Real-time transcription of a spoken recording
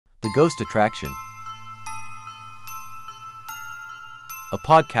The Ghost Attraction, a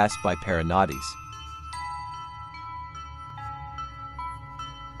podcast by ParaNaughties.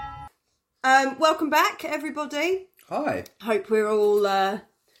 Welcome back, everybody. Hi. Hope we're all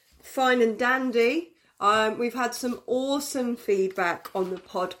fine and dandy. We've had some awesome feedback on the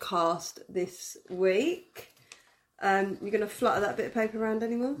podcast this week. You're going to flutter that bit of paper around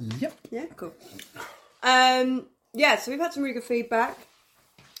anymore? Yep. Yeah, cool. So we've had some really good feedback.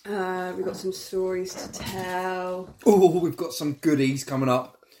 We've got some stories to tell. Oh, we've got some goodies coming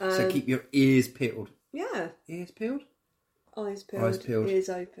up. So keep your ears peeled. Yeah. Ears peeled? Eyes peeled. Eyes peeled. Ears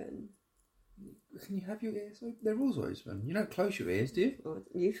open. Can you have your ears open? They're always open. You don't close your ears, do you? Well,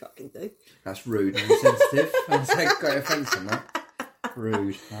 you fucking do. That's rude and insensitive. I'm saying great offence on that.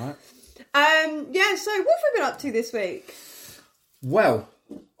 Rude, right? So what have we been up to this week? Well,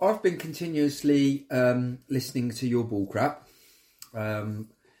 I've been continuously listening to your bullcrap.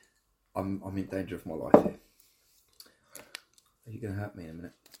 I'm in danger of my life here. Are you going to hurt me in a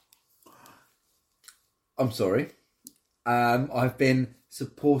minute? I'm sorry. I've been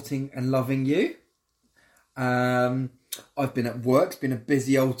supporting and loving you. I've been at work. It's been a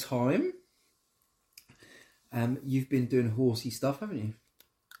busy old time. You've been doing horsey stuff, haven't you? You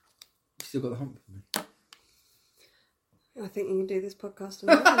still got the hump for me. I think you can do this podcast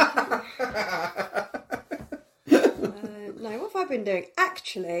alone. No, what have I been doing?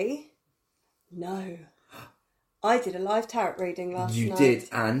 Actually, no. I did a live tarot reading last night. You did,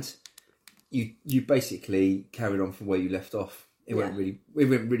 and you basically carried on from where you left off. It went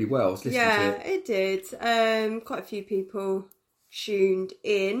really well. I was listening to it. Yeah, it did. Quite a few people tuned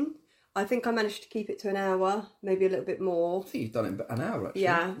in. I think I managed to keep it to an hour, maybe a little bit more. I think you've done it in an hour, actually.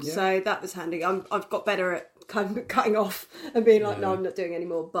 Yeah, so that was handy. I've got better at kind of cutting off and being like, no, I'm not doing any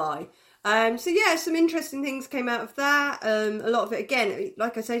more, bye. Some interesting things came out of that. A lot of it, again,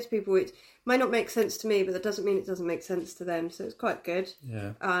 like I say to people, it may not make sense to me, but that doesn't mean it doesn't make sense to them. So it's quite good.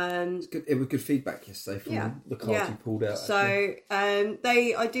 Yeah. It's good. It was good feedback yesterday from the cards you pulled out. So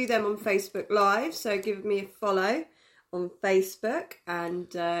I do them on Facebook Live. So give me a follow on Facebook,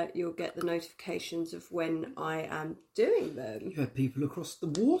 and you'll get the notifications of when I am doing them. You had people across the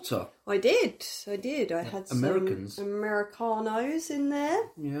water. I did. I had Americans. Some Americanos in there.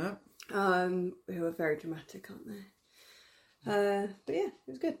 Yeah. Who are very dramatic, aren't they? But yeah, it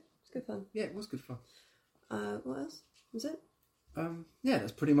was good. It was good fun. Yeah, it was good fun. What else? Was it? Yeah,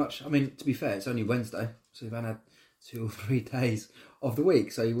 that's pretty much. I mean, to be fair, it's only Wednesday, so we've had 2 or 3 days of the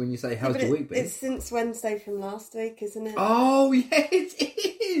week. So when you say, how's your week been? It's since Wednesday from last week, isn't it? Oh, yeah, it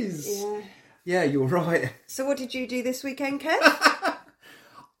is. Yeah. Yeah, you're right. So what did you do this weekend, Kev?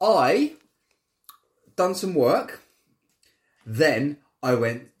 I done some work. Then I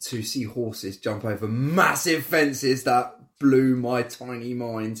went to see horses jump over massive fences that blew my tiny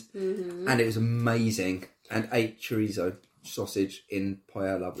mind. Mm-hmm. And it was amazing. And ate chorizo sausage in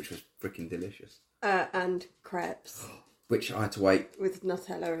paella, which was freaking delicious. And crepes. Which I had to wait. With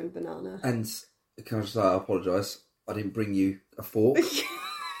Nutella and banana. And can I just say, I apologise. I didn't bring you a fork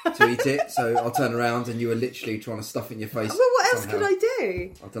to eat it. So I'll turn around and you were literally trying to stuff it in your face. Well, what else could I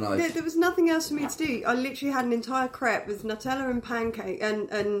do? I don't know. There was nothing else for me to do. I literally had an entire crepe with Nutella and pancake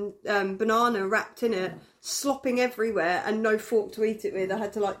and banana wrapped in it, slopping everywhere, and no fork to eat it with. I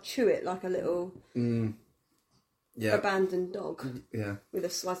had to chew it like a little... abandoned dog. Yeah. With a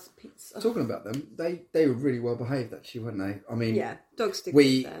slice of pizza. Talking about them, they were really well behaved actually, weren't they? I mean, yeah, dogs do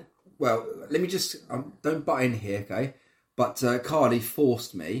good there. Well, let me just don't butt in here, okay? But Carly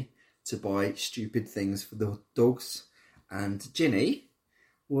forced me to buy stupid things for the dogs, and Ginny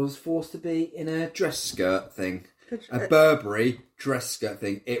was forced to be in a dress skirt thing, a Burberry dress skirt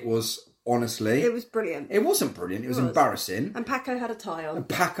thing. It was honestly, it was brilliant. It wasn't brilliant. It was embarrassing. And Paco had a tie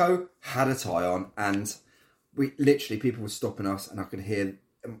on. And we literally, people were stopping us, and I could hear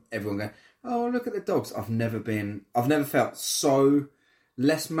everyone going, "Oh, look at the dogs!" I've never felt so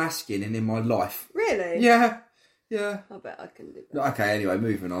less masculine in my life. Really? Yeah. I bet I can do that. Okay, anyway,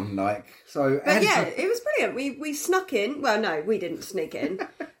 moving on. But yeah, it was brilliant. We snuck in. Well, no, we didn't sneak in.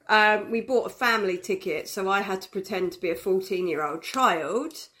 We bought a family ticket, so I had to pretend to be a 14-year-old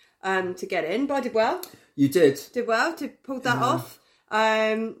child to get in. But I did well. You did. Did well to pull that off.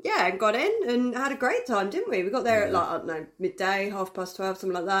 And got in and had a great time, didn't we? We got there at midday, 12:30,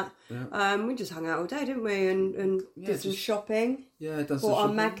 something like that. Yeah. We just hung out all day, didn't we? And did some shopping. Yeah, done some shopping. Bought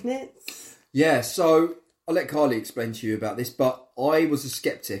our magnets. Yeah, so I'll let Carly explain to you about this, but I was a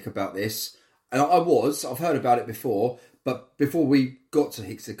skeptic about this, and I've heard about it before, but before we got to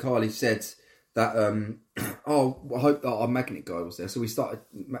Hickson, Carly said that, I hope that our magnet guy was there. So we started,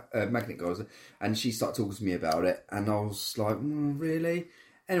 magnet guy was there, and she started talking to me about it, and I was like, really?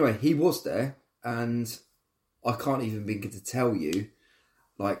 Anyway, he was there, and I can't even begin to tell you,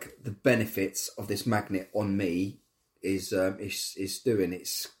 like, the benefits of this magnet on me is doing.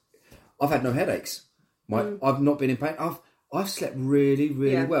 I've had no headaches. I've not been in pain. I've slept really,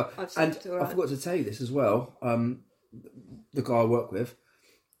 really well. I've slept and all right. I forgot to tell you this as well. The guy I work with,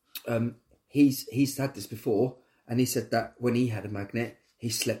 he's had this before, and he said that when he had a magnet, he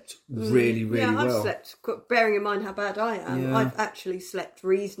slept really, really well. Yeah, I've slept. Bearing in mind how bad I am, I've actually slept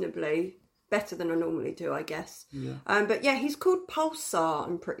reasonably better than I normally do, I guess. Yeah. But yeah, he's called Pulsar.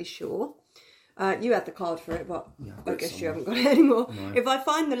 I'm pretty sure. You had the card for it, but I guess you haven't got it anymore. No. If I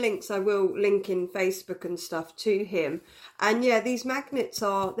find the links, I will link in Facebook and stuff to him. And yeah, these magnets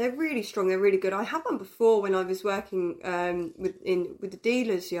they're really strong. They're really good. I had one before when I was working with the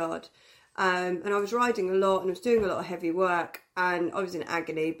dealer's yard. And I was riding a lot and I was doing a lot of heavy work and I was in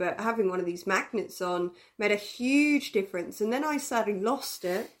agony, but having one of these magnets on made a huge difference. And then I sadly lost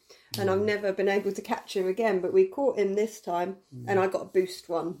it and I've never been able to catch him again, but we caught him this time and I got a boost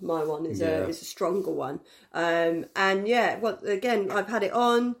one. My one is a stronger one. And yeah, well, again, I've had it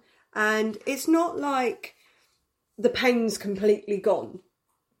on and it's not like the pain's completely gone,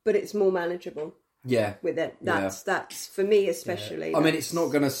 but it's more manageable. Yeah, with it. That's for me especially. Yeah. I mean, it's not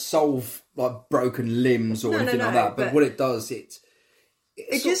going to solve like broken limbs or anything like that. But what it does, it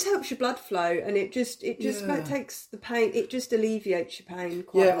just helps your blood flow, and it just like, takes the pain. It just alleviates your pain.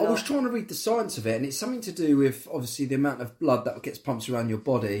 Quite a lot. I was trying to read the science of it, and it's something to do with obviously the amount of blood that gets pumped around your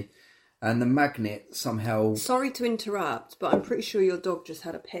body, and the magnet somehow. Sorry to interrupt, but I'm pretty sure your dog just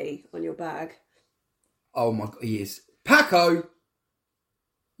had a pee on your bag. Oh my god, he is Paco.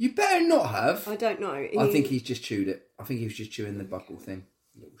 You better not have. I don't know. I think he's just chewed it. I think he was just chewing the buckle thing.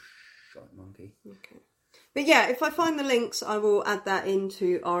 Little shite monkey. Okay. But yeah, if I find the links, I will add that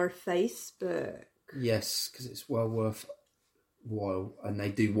into our Facebook. Yes, because it's well worth while, and they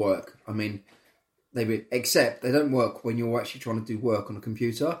do work. I mean, except they don't work when you're actually trying to do work on a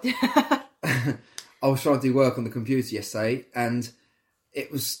computer. I was trying to do work on the computer yesterday, and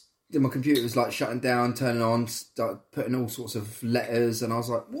my computer was like shutting down, turning on, start putting all sorts of letters, and I was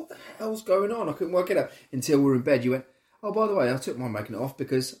like, what the hell's going on? I couldn't work it out until we were in bed. You went, oh, by the way, I took my magnet off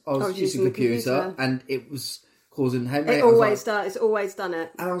because I was using the computer and it was causing headache. It always does. It's always done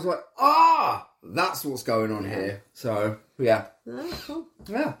it. And I was like, that's what's going on here. So, yeah. Oh, cool.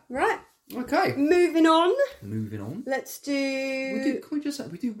 Yeah. Right. Okay. Moving on. Let's do...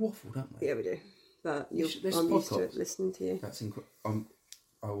 We do waffle, don't we? Yeah, we do. But I'm used to it, listening to you. That's incredible.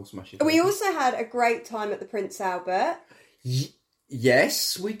 I will smash it. We also had a great time at the Prince Albert.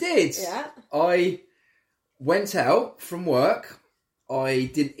 Yes, we did. Yeah. I went out from work.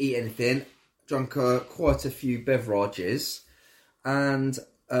 I didn't eat anything. Drunk quite a few beverages. And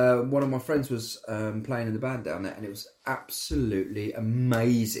one of my friends was playing in the band down there. And it was absolutely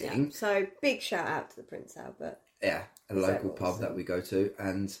amazing. Yeah. So, big shout out to the Prince Albert. Yeah, a local pub that we go to.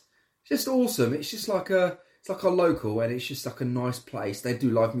 And just awesome. It's just like a local, and it's just like a nice place. They do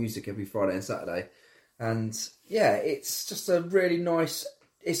live music every Friday and Saturday, and yeah, it's just a really nice.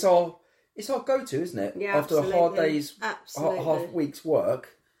 It's our go-to, isn't it? Yeah, after absolutely. a hard day's, Absolutely. half week's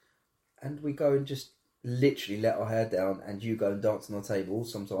work, and we go and just literally let our hair down, and you go and dance on our table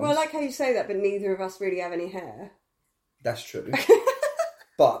sometimes. Well, I like how you say that, but neither of us really have any hair. That's true.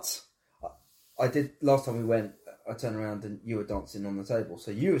 But I did last time we went. I turned around and you were dancing on the table, so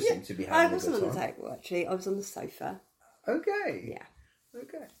you seem to be having a good time. I wasn't on the table, actually. I was on the sofa. Okay. Yeah.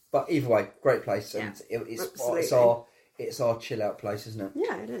 Okay. But either way, great place, and it's our chill out place, isn't it?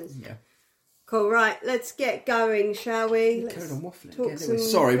 Yeah, it is. Yeah. Cool. Right, let's get going, shall we? Carried on waffling again.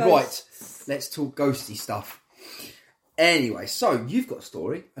 Sorry, ghosts. Right. Let's talk ghosty stuff. Anyway, so you've got a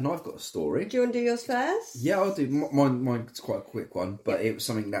story, and I've got a story. Do you want to do yours first? Yeah, I'll do. Mine's quite a quick one, but it was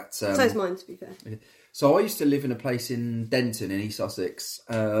something that. So's mine, to be fair. So I used to live in a place in Denton in East Sussex,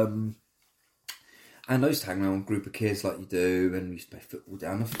 and I used to hang around with a group of kids like you do, and we used to play football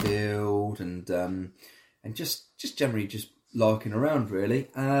down the field, and just generally just larking around really.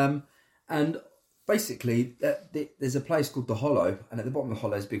 And basically, there's a place called the Hollow, and at the bottom of the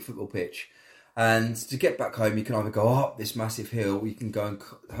Hollow is a big football pitch. And to get back home, you can either go up this massive hill, or you can go and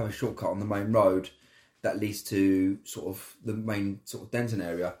have a shortcut on the main road that leads to sort of the main sort of Denton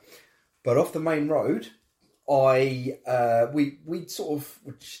area. But off the main road, we sort of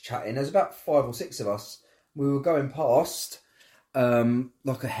were chatting. There's about 5 or 6 of us. We were going past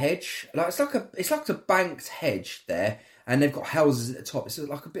like a hedge. Like it's like a banked hedge there, and they've got houses at the top. It's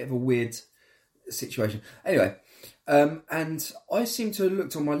like a bit of a weird situation. Anyway, and I seemed to have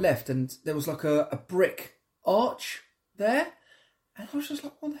looked on my left, and there was like a brick arch there, and I was just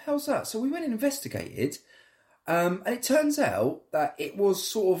like, "What the hell's that?" So we went and investigated. And it turns out that it was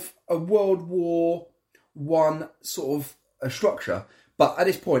sort of a World War One sort of a structure. But at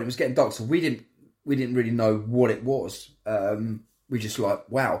this point, it was getting dark, so we didn't really know what it was. We just like,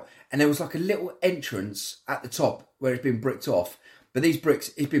 wow. And there was like a little entrance at the top where it's been bricked off. But these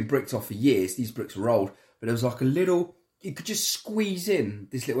bricks, it's been bricked off for years. These bricks were old. But there was like a little, you could just squeeze in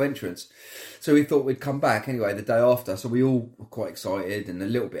this little entrance. So we thought we'd come back anyway the day after. So we all were quite excited and a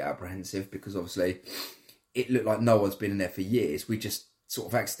little bit apprehensive because obviously it looked like no one's been in there for years. We just sort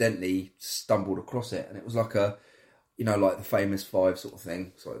of accidentally stumbled across it. And it was like a, you know, like the famous 5 sort of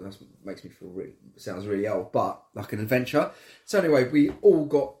thing. Sorry, that makes me feel really, sounds really old, but like an adventure. So anyway, we all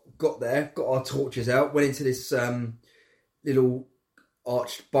got there, got our torches out, went into this little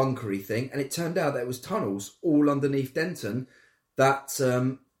arched bunkery thing, and it turned out that it was tunnels all underneath Denton that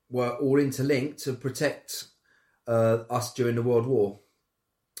were all interlinked to protect us during the World War.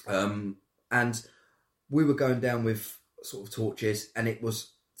 And we were going down with sort of torches, and it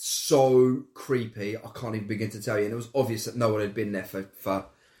was so creepy, I can't even begin to tell you. And it was obvious that no one had been there for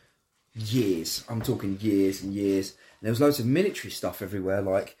years. I'm talking years and years. And there was loads of military stuff everywhere,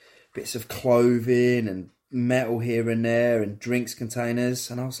 like bits of clothing and metal here and there and drinks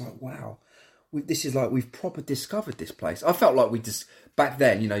containers. And I was like, wow, this is like, we've proper discovered this place. I felt like we just, back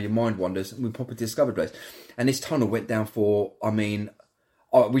then, you know, your mind wanders, and we proper discovered the place. And this tunnel went down for, I mean,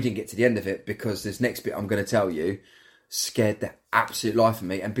 we didn't get to the end of it because this next bit I'm going to tell you scared the absolute life of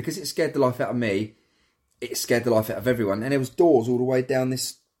me. And because it scared the life out of me, it scared the life out of everyone. And there was doors all the way down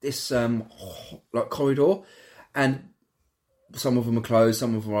this like corridor, and some of them are closed,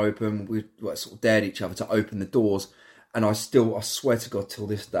 some of them are open. We sort of dared each other to open the doors, and I swear to God, till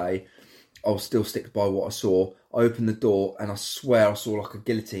this day, I'll still stick by what I saw. I opened the door, and I swear I saw like a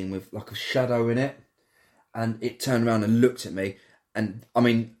guillotine with like a shadow in it, and it turned around and looked at me, and I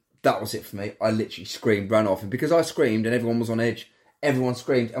mean, that was it for me. I literally screamed, ran off, and because I screamed and everyone was on edge, everyone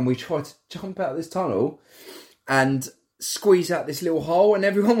screamed, and we tried to jump out of this tunnel and squeeze out this little hole, and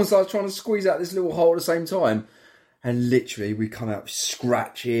everyone was like trying to squeeze out this little hole at the same time, and literally we come out with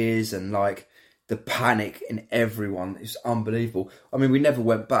scratches and like the panic in everyone. It's unbelievable. I mean, we never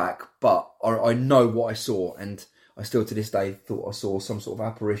went back, but I know what I saw, and I still to this day thought I saw some sort of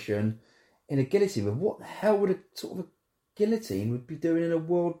apparition in a guillotine. But what the hell would a sort of a guillotine would be doing in a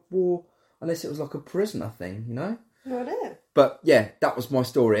World War, unless it was like a prisoner thing, you know? No idea. But yeah, that was my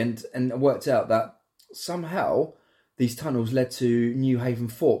story, and it worked out that somehow these tunnels led to New Haven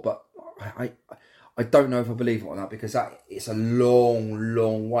Fort, but I don't know if I believe it or not, because it's a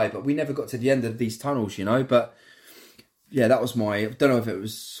long way, but we never got to the end of these tunnels, you know. But yeah, that was I don't know if it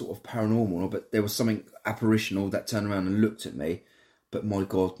was sort of paranormal, but there was something apparitional that turned around and looked at me. But my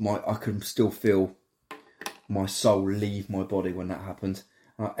God, I can still feel my soul leave my body when that happened.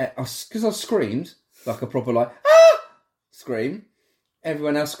 Because I screamed like a proper like scream.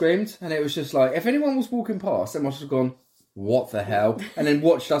 Everyone else screamed, and it was just like, if anyone was walking past, they must have gone, what the hell? And then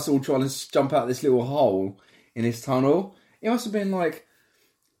watched us all trying to jump out this little hole in this tunnel. It must have been like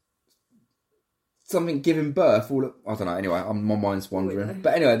something giving birth. I don't know. Anyway, my mind's wandering.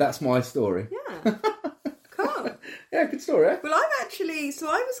 But anyway, that's my story. Yeah. Cool. Yeah, good story. Eh? Well,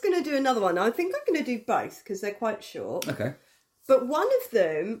 I was going to do another one. I think I'm going to do both because they're quite short. Okay. But one of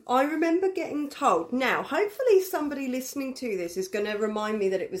them, I remember getting told. Now, hopefully somebody listening to this is going to remind me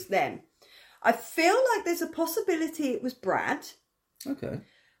that it was them. I feel like there's a possibility it was Brad. Okay.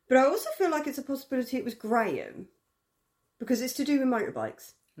 But I also feel like it's a possibility it was Graham. Because it's to do with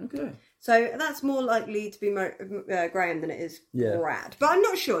motorbikes. Okay. So that's more likely to be Graham than it is Yeah. Brad. But I'm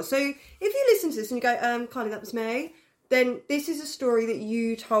not sure. So if you listen to this and you go, Kylie, that was me, then this is a story that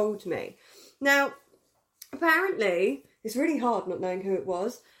you told me. Now, apparently, it's really hard not knowing who it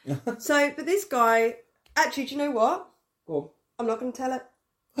was. But this guy, actually, do you know what? Well, I'm not going to tell it.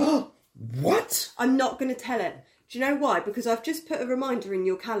 What? I'm not going to tell it. Do you know why? Because I've just put a reminder in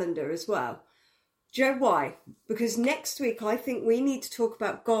your calendar as well. Do you know why? Because next week I think we need to talk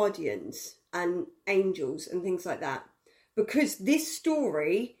about guardians and angels and things like that. Because this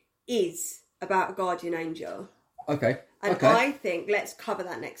story is about a guardian angel. Okay. And okay. I think let's cover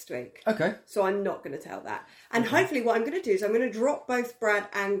that next week. Okay. So I'm not going to tell that. And hopefully what I'm going to do is I'm going to drop both Brad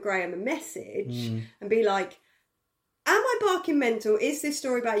and Graham a message and be like, am I barking mental? Is this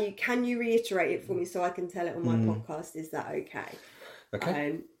story about you? Can you reiterate it for me so I can tell it on my podcast? Is that okay?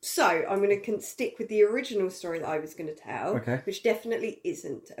 Okay. So I'm going to stick with the original story that I was going to tell, which definitely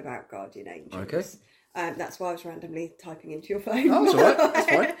isn't about guardian angels. Okay. That's why I was randomly typing into your phone. Oh, that's all right. That's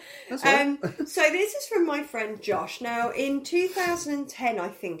fine. That's all right. So this is from my friend Josh. Now, in 2010, I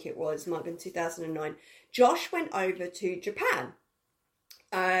think it might have been 2009, Josh went over to Japan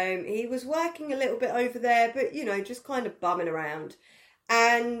He was working a little bit over there, but, just kind of bumming around.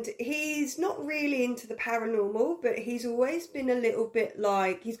 And he's not really into the paranormal, but he's always been a little bit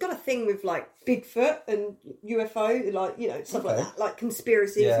like, he's got a thing with like Bigfoot and UFO, like, stuff like that, like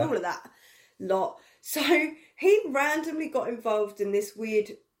conspiracies and all of that lot. So he randomly got involved in this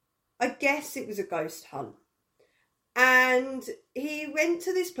weird, I guess it was a ghost hunt. And he went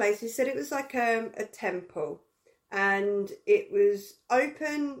to this place, he said it was like a temple. And it was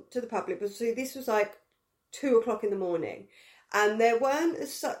open to the public. But so this was like 2:00 in the morning. And there weren't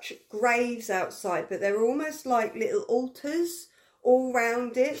as such graves outside, but there were almost like little altars all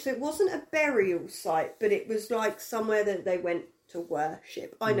round it. So it wasn't a burial site, but it was like somewhere that they went to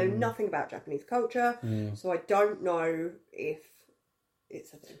worship. I know nothing about Japanese culture, so I don't know if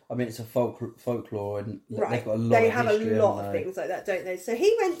it's a thing. I mean, it's a folklore, and right. they've got a lot They of have history, a lot of things like that, don't they? So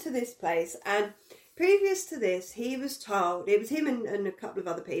he went to this place, and previous to this, he was told, it was him and a couple of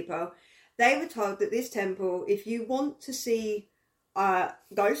other people, they were told that this temple, if you want to see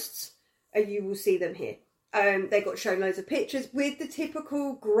ghosts, you will see them here. They got shown loads of pictures with the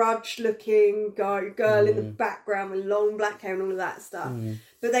typical grudge-looking girl in the background with long black hair and all of that stuff.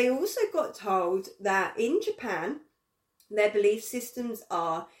 But they also got told that in Japan, their belief systems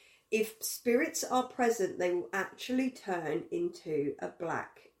are, if spirits are present, they will actually turn into a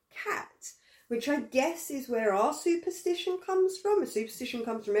black cat. Which I guess is where our superstition comes from. A superstition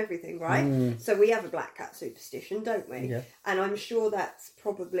comes from everything, right? So we have a black cat superstition, don't we? Yeah. And I'm sure that's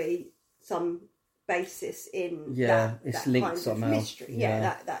probably some basis in it's that linked kind somehow. of history.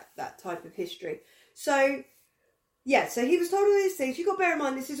 That type of history. So, so he was told all these things. You've got to bear in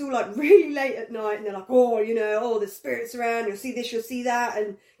mind, this is all like really late at night, and they're like, the spirits around, you'll see this, you'll see that,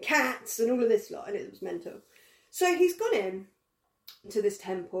 and cats, and all of this lot, and it was mental. So he's gone in to this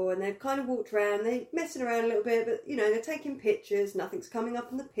temple, and they've kind of walked around, they're messing around a little bit, but they're taking pictures, nothing's coming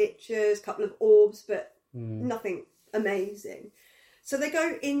up in the pictures, a couple of orbs, but nothing amazing. So they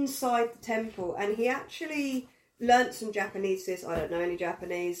go inside the temple, and he actually learnt some Japanese. I don't know any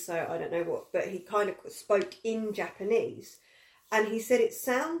Japanese, so I don't know what, but he kind of spoke in Japanese, and he said it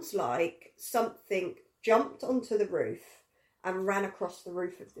sounds like something jumped onto the roof and ran across the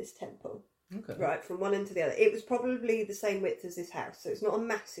roof of this temple. Okay. Right, from one end to the other. It was probably the same width as this house, so it's not a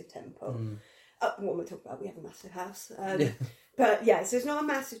massive temple. What am I talking about? We have a massive house. But so it's not a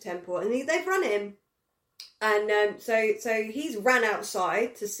massive temple. And they've run in, and so he's ran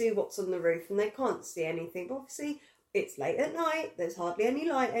outside to see what's on the roof, and they can't see anything. But obviously, it's late at night, there's hardly any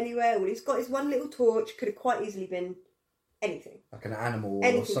light anywhere. All he's got is one little torch, could have quite easily been anything. Like an animal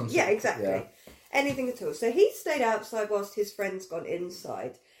anything. or something. Yeah, exactly. Anything at all. So he stayed outside whilst his friend's gone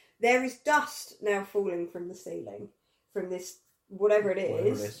inside. There is dust now falling from the ceiling, from this, whatever it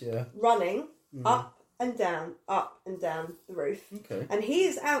is, running up and down the roof. Okay. And he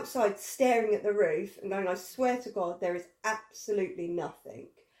is outside staring at the roof and going, I swear to God, there is absolutely nothing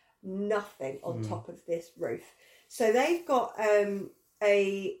on top of this roof. So they've got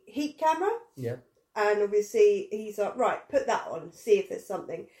a heat camera. Yeah. And obviously he's like, right, put that on, see if there's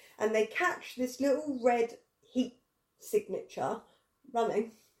something. And they catch this little red heat signature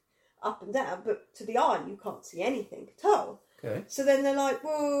running up and down, but to the eye you can't see anything at all. Okay. So then they're like,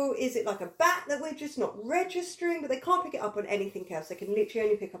 well, is it like a bat that we're just not registering? But they can't pick it up on anything else. They can literally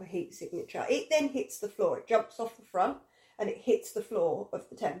only pick up a heat signature. It then hits the floor. It jumps off the front and it hits the floor of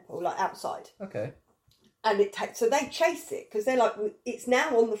the temple, like outside. Okay. And so they chase it because they're like, it's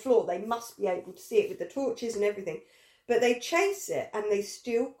now on the floor. They must be able to see it with the torches and everything. But they chase it and they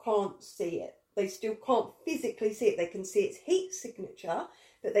still can't see it. They still can't physically see it. They can see its heat signature,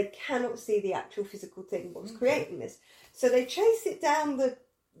 but they cannot see the actual physical thing, what's creating this. So they chase it down the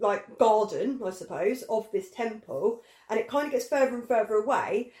garden, I suppose, of this temple, and it kind of gets further and further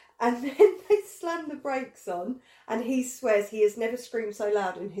away, and then they slam the brakes on, and he swears he has never screamed so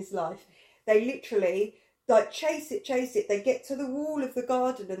loud in his life. They literally chase it. They get to the wall of the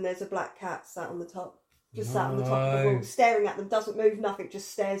garden, and there's a black cat sat on the top. Just sat on the top of the wall, staring at them, doesn't move, nothing,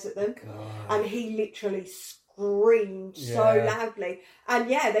 just stares at them. God. And he literally screamed so loudly. And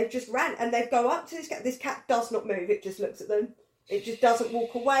they've just ran, and they go up to this cat. This cat does not move, it just looks at them. It just doesn't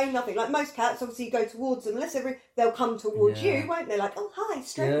walk away, nothing. Like most cats, obviously you go towards them, they'll come towards you, won't they? Like, oh, hi,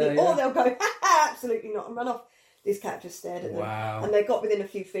 stroke me. Or they'll go, absolutely not, and run off. This cat just stared at them. Wow. And they got within a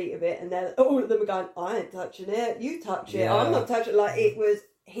few feet of it, and all of them are going, I ain't touching it, you touch it, I'm not touching it.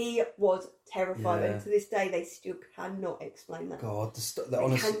 He was terrified, and to this day they still cannot explain that. God,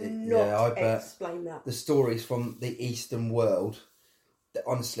 I bet explain that. The stories from the Eastern world,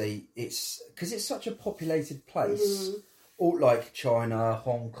 honestly, it's because it's such a populated place. All like China,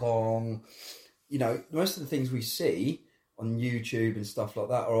 Hong Kong, most of the things we see on YouTube and stuff like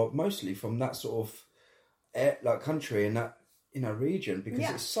that are mostly from that sort of like country and that region because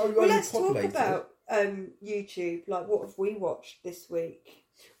it's so well, let's overpopulated. talk about YouTube. Like, what have we watched this week?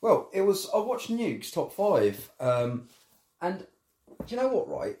 Well, I watched Nuke's top 5, and do you know what?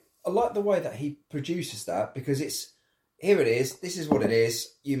 Right, I like the way that he produces that because here it is. This is what it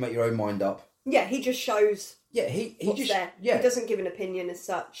is. You make your own mind up. Yeah, he just shows. Yeah, he just there. Yeah. He doesn't give an opinion as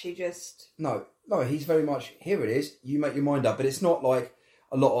such. He just no. He's very much here. It is. You make your mind up, but it's not like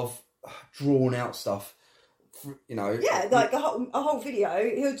a lot of drawn out stuff. Yeah, like a whole video.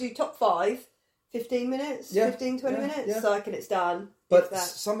 He'll do top 5, 15 minutes, 15, 20 minutes, like, and it's done. But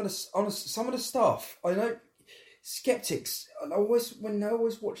some of the stuff, I know, skeptics. When I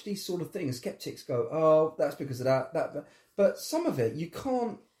always watch these sort of things, skeptics go, "Oh, that's because of that." But some of it you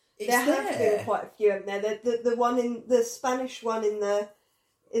can't. There have been quite a few, haven't there? The one in the Spanish one in the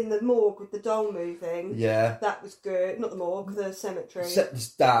morgue with the doll moving. Yeah, that was good. Not the morgue, the cemetery.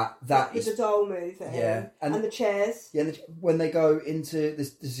 That with is the doll moving. Yeah, and the chairs. Yeah, when they go into the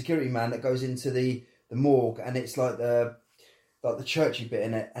security man that goes into the morgue, and it's like the churchy bit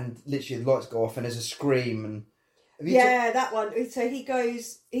in it, and literally the lights go off, and there's a scream, and that one. So he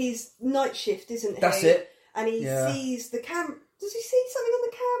goes. He's night shift, isn't he? That's it. And he sees the camera. Does he see something on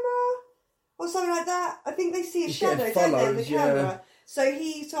the camera or something like that? I think they see a shadow, don't they, on the camera? Yeah. So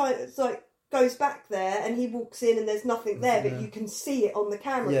he goes back there and he walks in and there's nothing there, but you can see it on the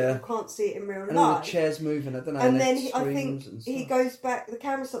camera. Yeah. But you can't see it in real life. And all the chairs moving, I don't know. And then I think he goes back. The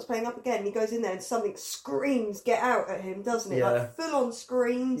camera starts playing up again. And he goes in there and something screams "Get out" at him, doesn't it? Yeah. Like full on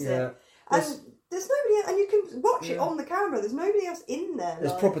screams it. And there's nobody, and you can watch it on the camera. There's nobody else in there.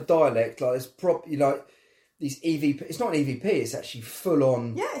 There's proper dialect, like there's these EVP. It's not an EVP. It's actually full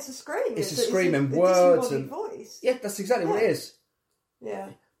on. Yeah, it's a scream. It's a scream and words and voice. Yeah, that's exactly what it is. Yeah,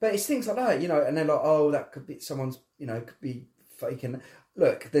 but it's things like that, and they're like, oh, that could be someone's, could be faking.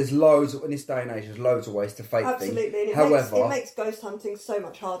 Look, there's loads in this day and age. There's loads of ways to fake things. Absolutely. However, it makes ghost hunting so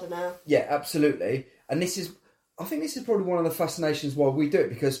much harder now. Yeah, absolutely. And I think this is probably one of the fascinations why we do it,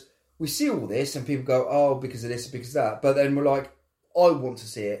 because we see all this and people go, oh, because of this, because of that. But then we're like, I want to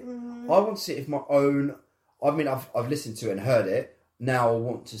see it. Mm-hmm. I want to see it with my own. I mean, I've listened to it and heard it. Now I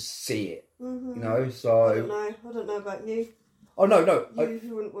want to see it. Mm-hmm. So I don't know about you. Oh no!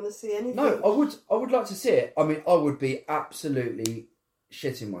 You wouldn't want to see anything. No, I would like to see it. I mean, I would be absolutely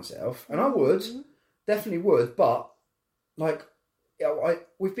shitting myself, and I would definitely would. But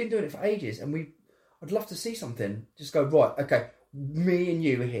we've been doing it for ages, and I'd love to see something. Just go right. Okay, me and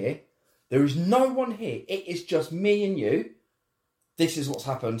you are here. There is no one here. It is just me and you. This is what's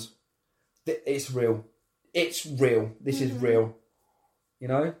happened. It's real. It's real. This is real.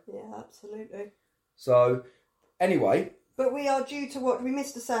 Yeah, absolutely. So, anyway. But we are due to watch. We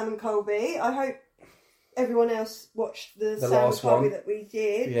missed the Sam and Colby. I hope everyone else watched the Sam and Colby that we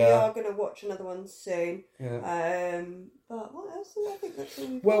did. Yeah. We are going to watch another one soon. Yeah. But what else? I think that's all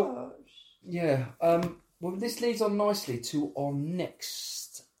we've watched. Yeah. Well, this leads on nicely to our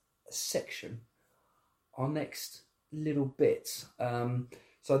next section. Our next little bit.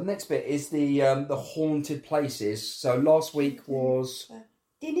 So the next bit is the haunted places. So last week was.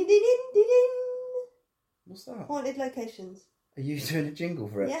 What's that? Haunted locations. Are you doing a jingle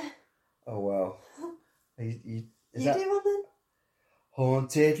for it? Yeah. Oh well. You do one then?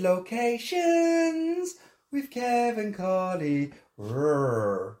 Haunted locations with Kev and Carly.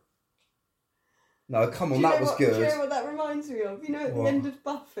 No, come on, that was good. Do you know what that reminds me of? You know, at the end of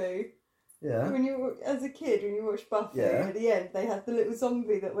Buffy. Yeah. When you, as a kid, when you watched Buffy, at the end they had the little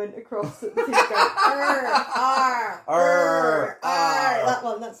zombie that went across that the kids go, arr, arr, arr, arr. That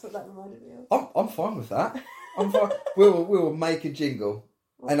one, that's what that reminded me of. I'm fine with that. I'm fine. We'll make a jingle,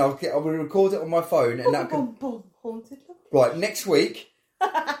 and I will record it on my phone, and that can. Haunted. Right, next week,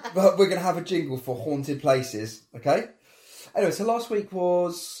 but we're gonna have a jingle for haunted places. Okay. Anyway, so last week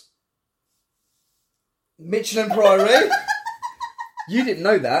was Michelin Priory. You didn't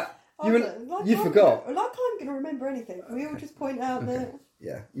know that. You forgot. Like I'm going to remember anything. Can we all just point out that?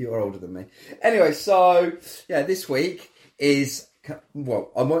 Yeah, you are older than me. Anyway, so, this week is... Well,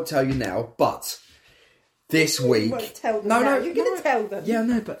 I won't tell you now, but this week... You won't tell them now. You're going to tell them. Yeah,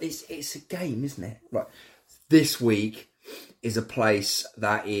 no, but it's a game, isn't it? Right. This week is a place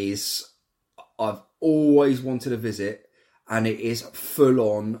that I've always wanted to visit, and it is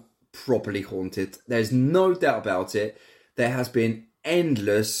full-on, properly haunted. There's no doubt about it. There has been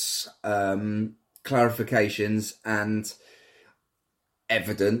endless clarifications and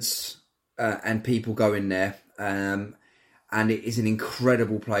evidence and people go in there and it is an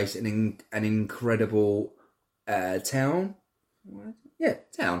incredible place, an incredible town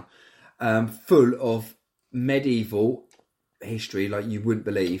full of medieval history like you wouldn't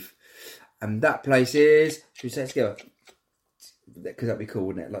believe. And that place is... Should we say it together? Because that'd be cool,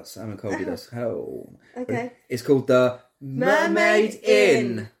 wouldn't it? Like Sam and Colby does. Hello. Okay. It's called the Mermaid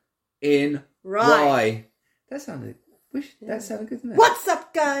Inn in Rye. That sounded good, didn't it? What's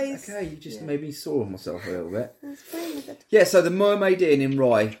up, guys? Okay, you just made me sore on myself a little bit. That's fine with it. Yeah, so the Mermaid Inn in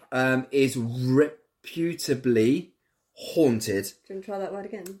Rye is reputably haunted. Do you want to try that word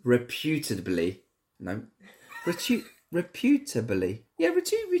again? Reputably. No. Reputably. Yeah,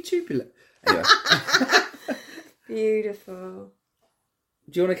 reputably. Anyway. Beautiful.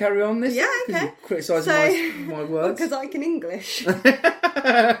 Do you want to carry on this? Yeah, okay. You criticising my words? Because I can English. Okay,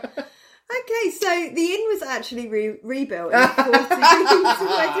 so the inn was actually rebuilt in 1422.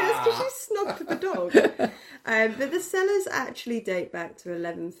 That's because you snogged the dog. But the cellars actually date back to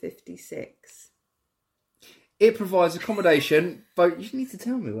 1156. It provides accommodation, but you need to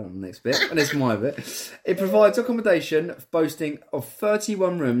tell me what on the next bit, and it's my bit. It provides accommodation boasting of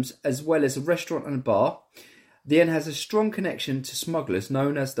 31 rooms, as well as a restaurant and a bar. The inn has a strong connection to smugglers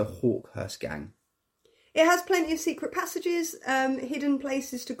known as the Hawkhurst Gang. It has plenty of secret passages, hidden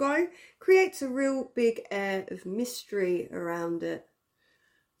places to go, creates a real big air of mystery around it.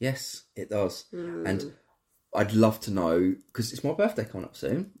 Yes, it does. And I'd love to know, because it's my birthday coming up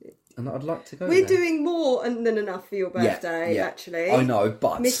soon, and I'd like to go We're there. doing more than enough for your birthday, actually. I know,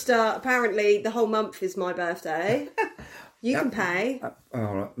 but... apparently the whole month is my birthday. You can pay. All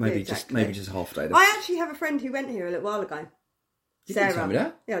right, maybe just half a day then. I actually have a friend who went here a little while ago. You Sarah. didn't tell me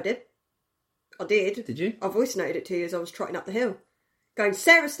that. Yeah, I did. Did you? I voice noted it to you as I was trotting up the hill. Going,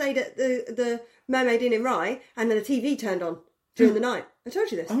 Sarah stayed at the Mermaid Inn in Rye, and then the TV turned on during the night. I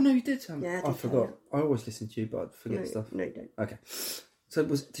told you this. Oh, no, you did tell me. Yeah, I forgot. I always listen to you, but I forget stuff. No, you don't. Okay. So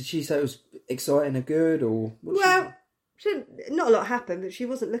did she say it was exciting or good, or... Not a lot happened, but she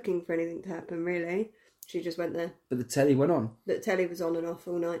wasn't looking for anything to happen, really. She just went there. But the telly went on? The telly was on and off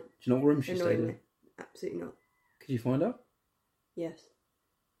all night. Do you know what room she stayed in? Absolutely not. Could you find out? Yes.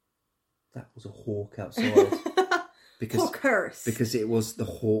 That was a hawk outside. Hawkhurst. Because it was the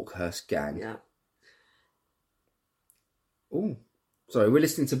Hawkhurst Gang. Yeah. Oh, sorry, we're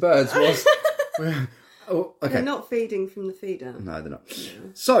listening to birds whilst... Oh, okay. They're not feeding from the feeder. No, they're not.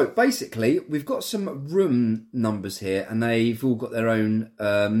 No. So, basically, we've got some room numbers here, and they've all got their own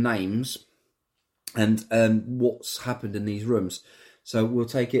names and what's happened in these rooms. So we'll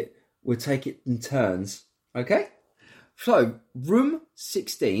take it in turns. Okay? So, room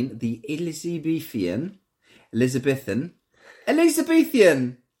 16, the Elizabethan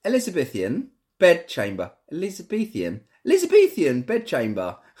bed chamber. Elizabethan bed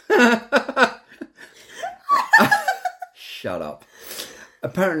chamber. Shut up.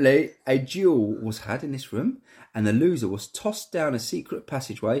 Apparently, a duel was had in this room, and the loser was tossed down a secret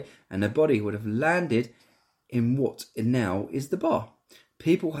passageway, and the body would have landed in what now is the bar.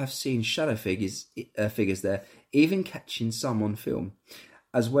 People have seen shadow figures there, even catching some on film,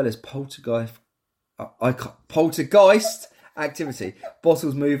 as well as poltergeist activity.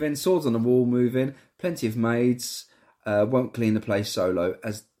 Bottles moving, swords on the wall moving, plenty of maids. Won't clean the place solo,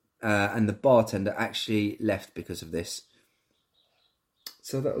 and the bartender actually left because of this.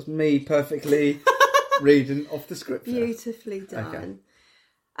 So that was me perfectly reading off the script. Beautifully done.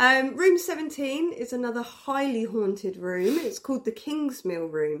 Okay. Room 17 is another highly haunted room. It's called the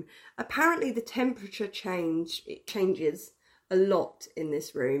Kingsmill Room. Apparently the temperature changes a lot in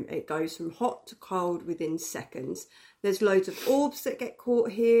this room. It goes from hot to cold within seconds. There's loads of orbs that get caught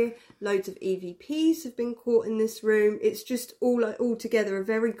here. Loads of EVPs have been caught in this room. It's just all together a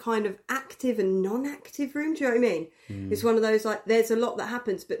very kind of active and non-active room. Do you know what I mean? It's one of those, like, there's a lot that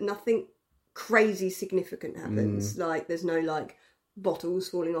happens, but nothing crazy significant happens. Like, there's no, like, bottles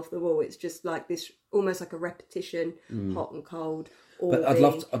falling off the wall. It's just like this, almost like a repetition, hot and cold. Or but I'd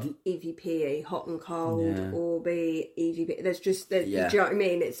EVP, hot and cold, or be EVP. Do you know what I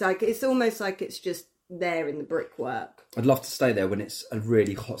mean? It's like, it's almost like it's just there in the brickwork. I'd love to stay there when it's a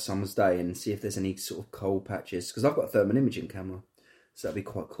really hot summer's day and see if there's any sort of cold patches, because I've got a thermal imaging camera, so that'd be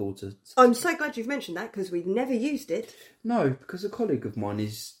quite cool to... I'm so glad you've mentioned that, because we've never used it. No, because a colleague of mine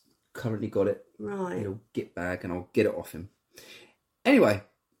is currently got it. Right. He'll get back and I'll get it off him. Anyway,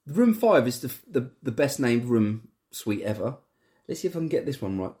 room 5 is the best named room suite ever. Let's see if I can get this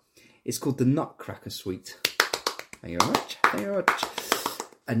one right. It's called the Nutcracker Suite. Thank you very much. Thank you very much.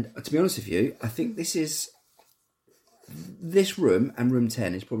 And to be honest with you, I think this room and room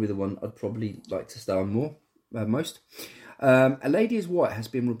 10 is probably the one I'd probably like to stay on most. A lady as white has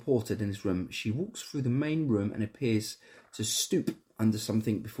been reported in this room. She walks through the main room and appears to stoop under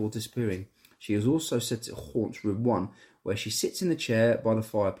something before disappearing. She is also said to haunt room 1, where she sits in the chair by the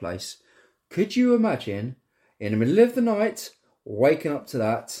fireplace. Could you imagine in the middle of the night, waking up to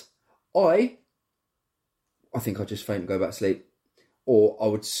that, I think I'd just faint and go back to sleep. Or I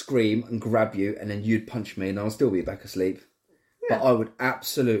would scream and grab you, and then you'd punch me, and I'll still be back asleep. Yeah. But I would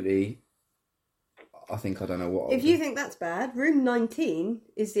absolutely... I don't know what... If you think that's bad, room 19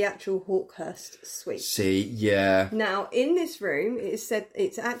 is the actual Hawkhurst suite. See, yeah. Now, in this room, it is said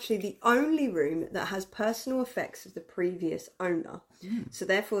it's actually the only room that has personal effects of the previous owner. Mm. So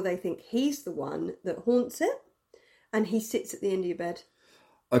therefore, they think he's the one that haunts it, and he sits at the end of your bed.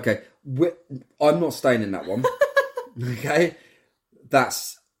 Okay, I'm not staying in that one. Okay?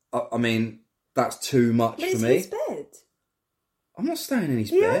 That's too much for me. It's his bed. I'm not staying in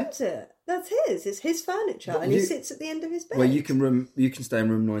his bed. He owns it. That's his. It's his furniture, and he sits at the end of his bed. Well, you can stay in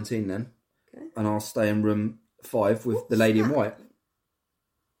room 19 then, okay. And I'll stay in room 5 with the lady in white.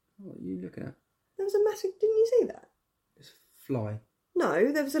 What are you looking at? There was a massive... Didn't you see that? It's a fly.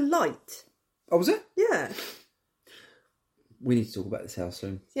 No, there was a light. Oh, was it? Yeah. We need to talk about this house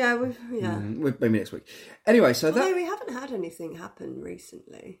soon. Yeah, maybe next week. Anyway, so we haven't had anything happen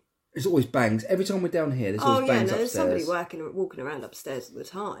recently. It's always bangs. Every time we're down here, there's always bangs upstairs. There's somebody walking around upstairs all the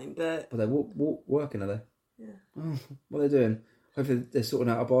time, but... Are they working, are they? Yeah. Oh, what are they doing? Hopefully they're sorting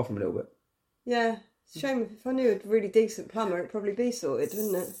out our bathroom a little bit. Yeah. It's a shame. If I knew a really decent plumber, it'd probably be sorted,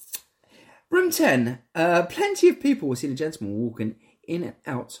 wouldn't it? Room 10. Plenty of people were seeing a gentleman walking in and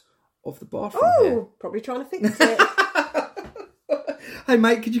out of the bathroom here. Probably trying to fix it. Hey,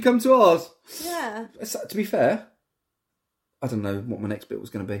 mate, could you come to ours? Yeah. To be fair, I don't know what my next bit was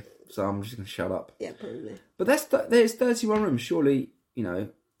going to be, so I'm just going to shut up. Yeah, probably. But there's 31 rooms. Surely,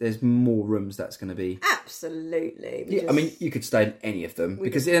 there's more rooms that's going to be... Absolutely. I mean, you could stay in any of them,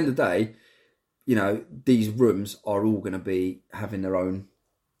 because at the end of the day, these rooms are all going to be having their own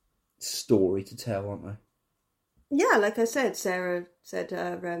story to tell, aren't they? Yeah, like I said, Sarah said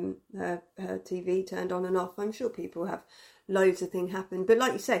her TV turned on and off. I'm sure people have loads of things happen. But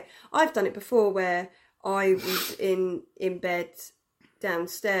like you say, I've done it before where I was in bed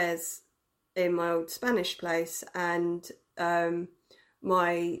downstairs in my old Spanish place, and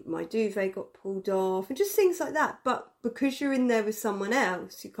my duvet got pulled off and just things like that. But because you're in there with someone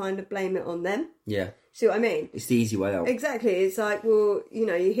else, you kind of blame it on them. Yeah. See what I mean? It's the easy way out. Exactly. It's like, well, you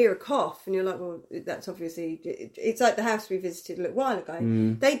hear a cough and you're like, well, that's obviously... It's like the house we visited a little while ago.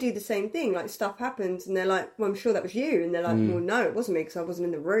 Mm. They do the same thing. Like, stuff happens and they're like, well, I'm sure that was you. And they're like, well, no, it wasn't me because I wasn't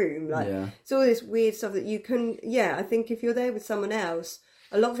in the room. Like, It's all this weird stuff that you can... Yeah, I think if you're there with someone else,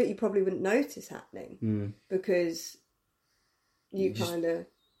 a lot of it you probably wouldn't notice happening because you kind of...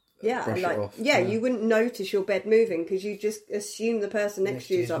 you wouldn't notice your bed moving because you just assume the person next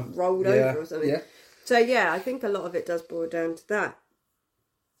to you is like rolled over or something. Yeah. So I think a lot of it does boil down to that.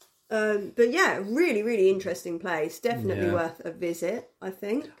 But yeah, really, really interesting place. Definitely worth a visit, I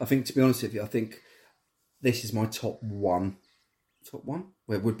think. I think, to be honest with you, I think this is my top one. Top one?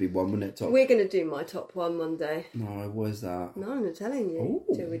 Well, it would be one, wouldn't it? We're going to do my top one day. No, where's that? No, I'm not telling you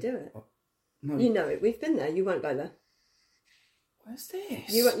until we do it. No. You know it. We've been there. You won't go there. Where's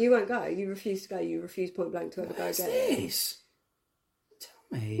this? You won't go. You refuse to go. You refuse point blank to ever go again. Where's this?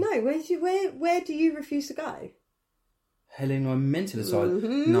 Tell me. No, where do you refuse to go? Hellingway Mental Asylum.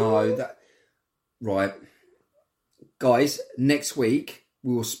 Mm-hmm. No, right. Guys, next week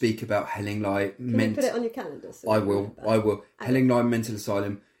we will speak about Hellingway Mental... Can you put it on your calendar? I will. Hellingway Mental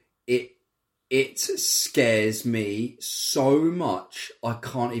Asylum. It scares me so much. I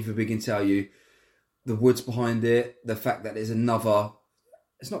can't even begin to tell you. The woods behind it, the fact that there's another...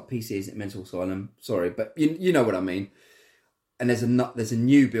 It's not PC, is it? Mental Asylum. Sorry, but you know what I mean. And there's a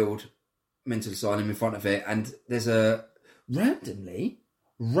new build mental asylum in front of it, and there's a randomly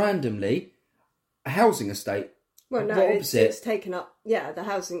a housing estate. Well, no, it's taken up. Yeah, the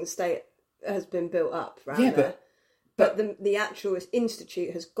housing estate has been built up around there. But the actual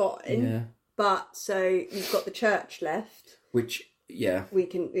institute has gotten. Yeah. But so you've got the church left, which. Yeah,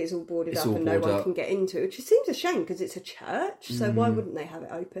 it's all boarded up and no one can get into it, which seems a shame because it's a church. So why wouldn't they have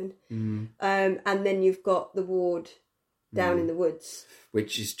it open? And then you've got the ward down in the woods,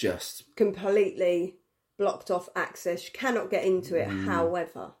 which is just completely blocked off access. You cannot get into it.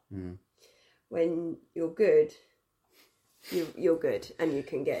 However, when you're good, you're good and you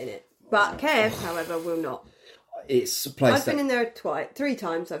can get in it. But Kev, however, will not. It's a place. I've been in there 3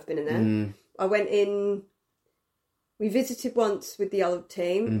 times. I've been in there. I went in. We visited once with the old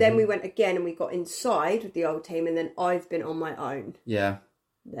team. Then we went again and we got inside with the old team. And then I've been on my own. Yeah.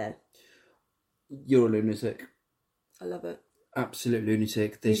 There. You're a lunatic. I love it. Absolute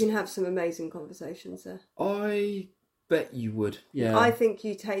lunatic. You can have some amazing conversations there. I bet you would. Yeah. I think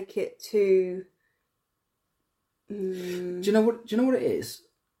you take it to... Do you know what it is?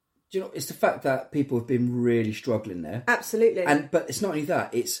 Do you know? It's the fact that people have been really struggling there. Absolutely. But it's not only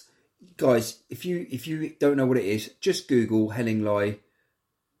that. It's guys. If you don't know what it is, just Google Hellingly.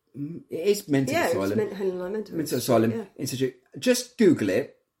 It is mental asylum. Yeah, it's Hellingly mental asylum institute. Just Google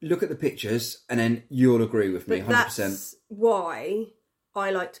it. Look at the pictures, and then you'll agree with me 100%. That's why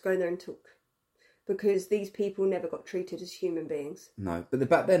I like to go there and talk, because these people never got treated as human beings. No, but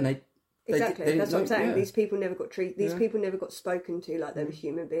back then they exactly. That's what I'm saying. Yeah. These people never got treated. These people never got spoken to like they were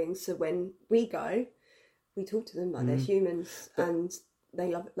human beings. So when we go, we talk to them like they're humans, and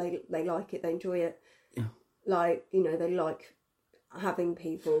they love it. They like it. They enjoy it. Yeah. Like, you know, they like having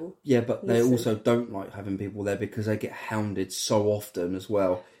people. Yeah, but they also don't like having people there because they get hounded so often as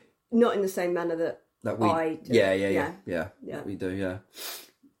well. Not in the same manner that we. I do. Yeah. That we do. Yeah,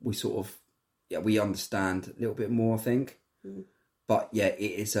 we sort of. Yeah, we understand a little bit more, I think. But yeah, it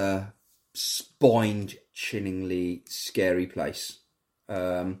is a spine-chillingly scary place.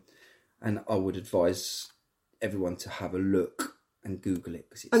 And I would advise everyone to have a look and Google it.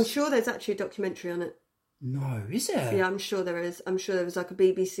 Cause I'm sure there's actually a documentary on it. No, is there? Yeah, I'm sure there is. I'm sure there was like a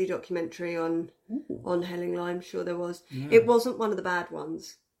BBC documentary on Hellingly. I'm sure there was. Yeah. It wasn't one of the bad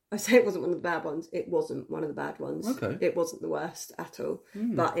ones. I say it wasn't one of the bad ones. It wasn't one of the bad ones. Okay. It wasn't the worst at all.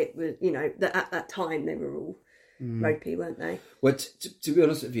 But it was, you know, at that time they were all ropey, weren't they? Well, to be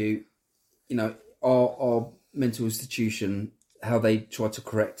honest with you, you know, our mental institution, how they tried to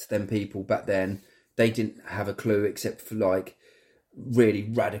correct them people back then, they didn't have a clue except for like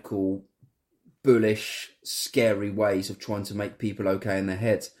really radical, bullish, scary ways of trying to make people okay in their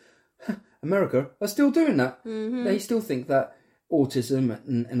heads. America are still doing that. They still think that autism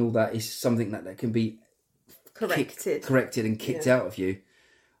and all that is something that can be corrected and kicked out of you.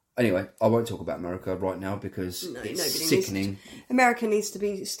 Anyway, I won't talk about America right now because it's sickening. America needs to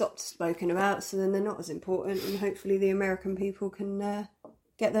be stopped spoken about, so then they're not as important, and hopefully the American people can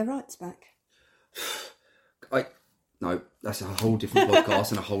get their rights back. No, that's a whole different podcast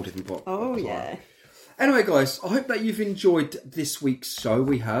and a whole different podcast. Oh yeah. Anyway, guys, I hope that you've enjoyed this week's show.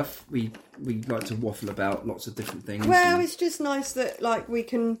 We like to waffle about lots of different things. Well, it's just nice that like we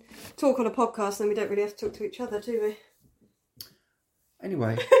can talk on a podcast and we don't really have to talk to each other, do we?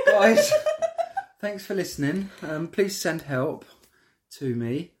 Anyway, guys, thanks for listening. Please send help to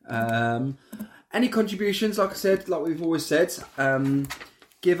me. Any contributions, like I said, like we've always said,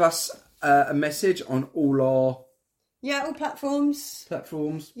 give us a message on all our... Yeah, all platforms.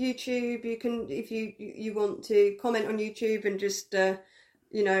 YouTube, you can, if you want to comment on YouTube and just, I'll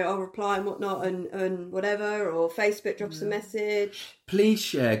reply and whatnot and whatever, or Facebook drops a message. Please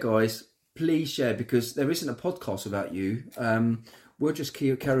share, guys. Please share, because there isn't a podcast about you. We'll just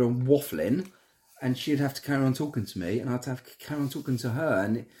carry on waffling, and she'd have to carry on talking to me, and I'd have to carry on talking to her,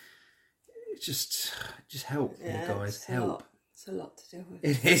 and it just help, guys. Help. It's a lot to deal with.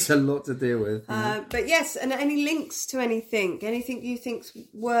 It is a lot to deal with. But yes, and any links to anything you think's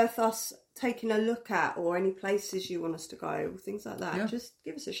worth us taking a look at, or any places you want us to go, things like that, just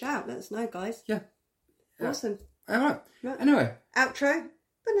give us a shout. Let us know, guys. Yeah. Awesome. All right. Anyway. Outro.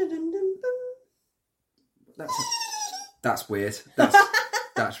 That's weird.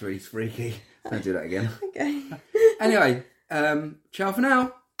 That's really freaky. Don't do that again. Okay. Anyway, ciao for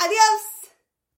now. Adios.